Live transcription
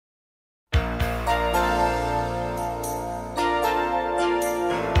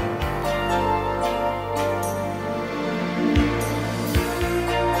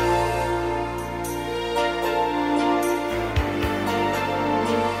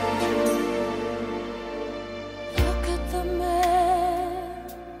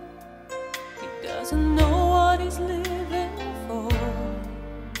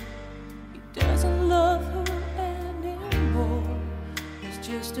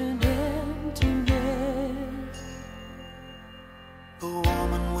an emptiness. The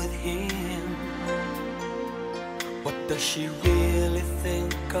woman with him, what does she really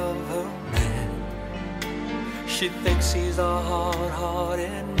think of her man? She thinks he's a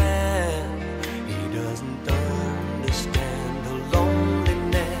hard-hearted man. He doesn't understand her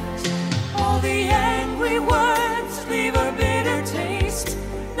loneliness. All the angry words leave a bitter taste.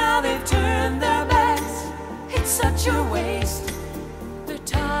 Now they've turned their backs, it's such a waste. They're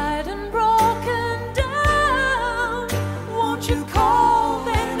tired and broken down. Won't you call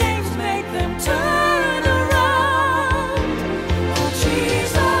their names, make them turn around? Oh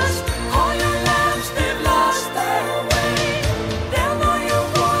Jesus, call your lambs, they've lost their way. They'll know your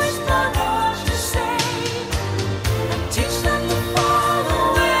voice by what you say, and teach them to follow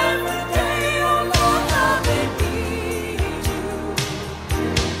every day. Oh Lord, how they need you.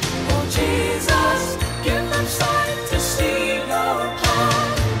 Oh Jesus, give them sight to see your power.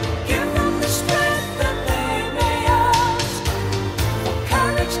 Give them the strength that they may ask, for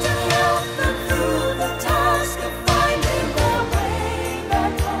courage to help them through the task of finding their way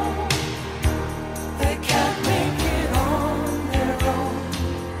back home. They can't make it on their own.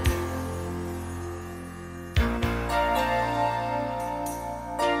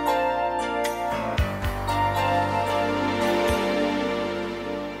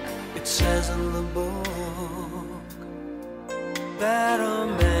 It says in the book that a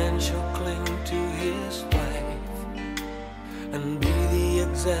man shall cling to his wife and be the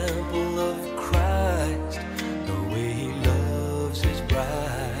example of Christ, the way he loves his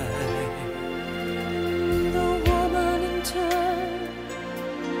bride. The woman in turn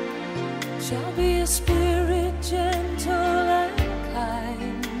shall be a spirit gentle and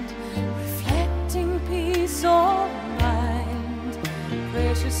kind, reflecting peace of mind,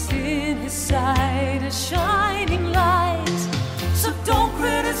 precious in his sight, a shining light. So don't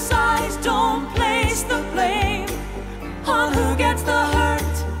criticize, don't place the blame on who gets the